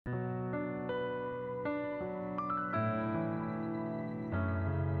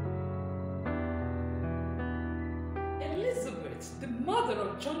Elizabeth, the mother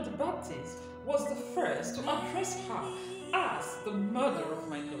of John the Baptist, was the first to address her as the mother of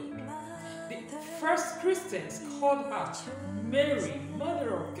my Lord. The first Christians called her Mary,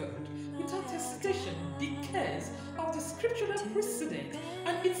 Mother of God, without hesitation because of the scriptural precedent,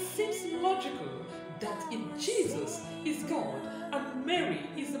 and it seems logical that if Jesus is God and Mary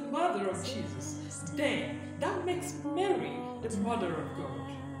is the mother of Jesus, then that makes Mary the mother of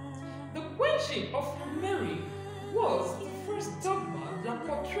God. The queenship of Mary was the first dogma that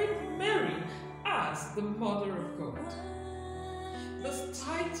portrayed Mary as the mother of God. This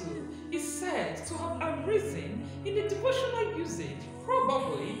title is said to have arisen in the devotional usage,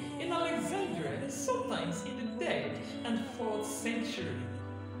 probably in Alexandria and sometimes in the 3rd and 4th century.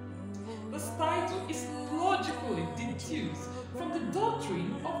 This title is logically deduced from the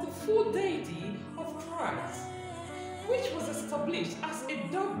doctrine of the full deity of Christ, which was established as a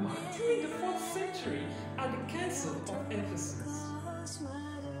dogma during the 4th century at the Council of Ephesus.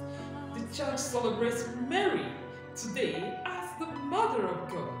 The Church celebrates Mary today as the Mother of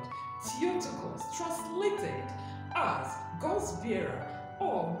God, Theotokos, translated as God's bearer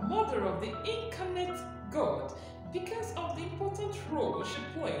or Mother of the Incarnate God, because of the important role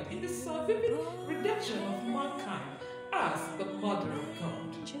she played in the salvific redemption of mankind as the Mother of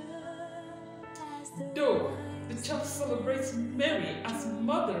God. Though the Church celebrates Mary as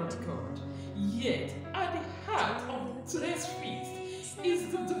Mother of God, yet at the heart of today's feast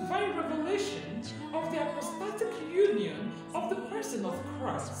is the divine revelation of the apostatic union of the person of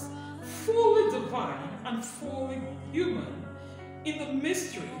Christ, fully divine and fully human, in the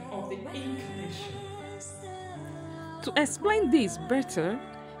mystery of the Incarnation. To explain this better,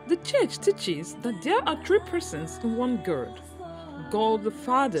 the Church teaches that there are 3 persons in one God: God the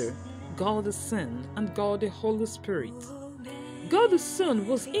Father, God the Son, and God the Holy Spirit. God the Son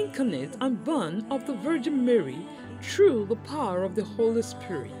was incarnate and born of the Virgin Mary through the power of the Holy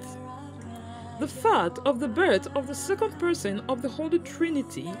Spirit. The fact of the birth of the second person of the Holy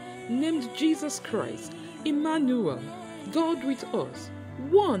Trinity, named Jesus Christ, Emmanuel, God with us,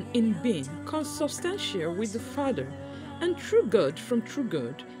 one in being, consubstantial with the Father, and true God from true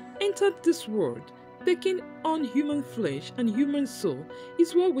God, entered this world, taking on human flesh and human soul,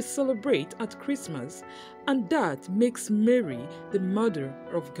 is what we celebrate at Christmas, and that makes Mary the Mother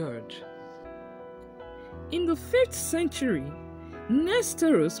of God. In the 5th century,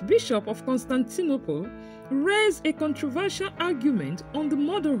 Nestorius, Bishop of Constantinople, raised a controversial argument on the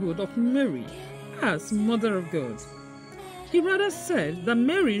motherhood of Mary as Mother of God. He rather said that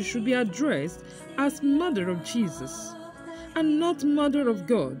Mary should be addressed as Mother of Jesus, and not Mother of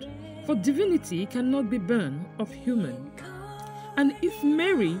God, for divinity cannot be born of human. And if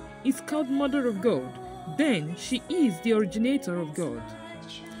Mary is called Mother of God, then she is the originator of God.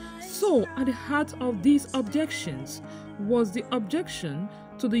 So, at the heart of these objections was the objection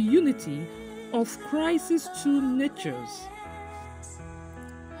to the unity of Christ's 2 natures.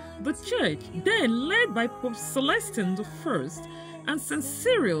 The Church, then led by Pope Celestine I and St.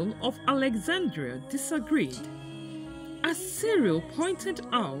 Cyril of Alexandria, disagreed, as Cyril pointed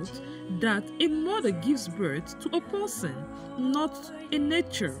out that a mother gives birth to a person, not a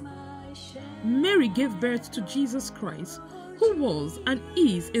nature. Mary gave birth to Jesus Christ, who was and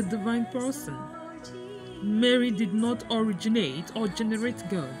is a divine person. Mary did not originate or generate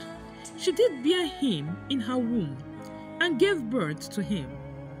God. She did bear him in her womb and gave birth to him.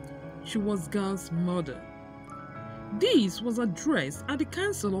 She was God's mother. This was addressed at the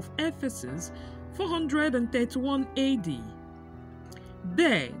Council of Ephesus 431 AD.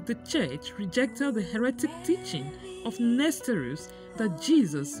 There, the Church rejected the heretic teaching of Nestorius that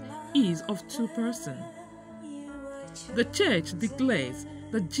Jesus is of 2 persons. The Church declares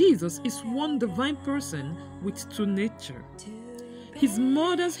that Jesus is one divine person with 2 natures: his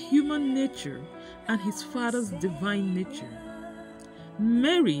mother's human nature and his father's divine nature.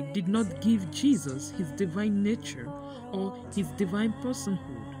 Mary did not give Jesus his divine nature or his divine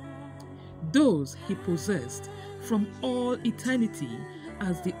personhood. Those he possessed from all eternity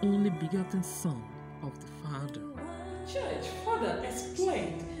as the only begotten Son of the Father. Church further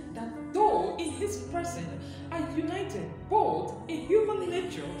explained that though in his person are united both a human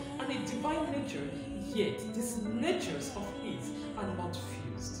nature and a divine nature, yet these natures of his are not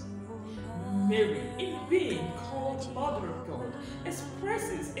fused. Mary, in being called Mother of God,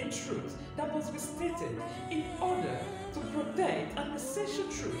 expresses a truth that must be stated in order to protect an essential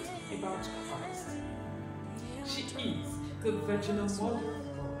truth about Christ. She is the virginal Mother of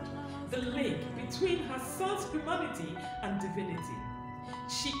God, the link between her Son's humanity and divinity.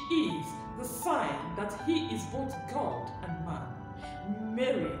 She is the sign that he is both God and man.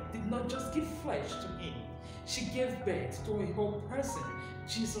 Mary did not just give flesh to him. She gave birth to a whole person,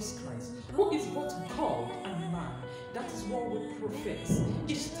 Jesus Christ, who is both God and man. That is what we profess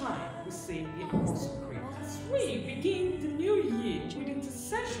each time we say the Apostle Creed. As we begin the new year with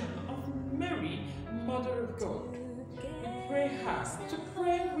intercession of Mary, Mother of God, we pray her to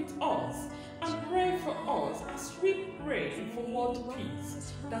pray with us and pray for us as we pray for world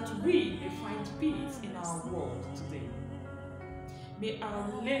peace, that we may find peace in our world today. May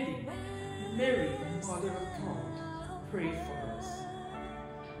Our Lady, Mary, Mother of God, pray for us.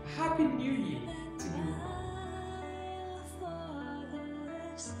 Happy New Year!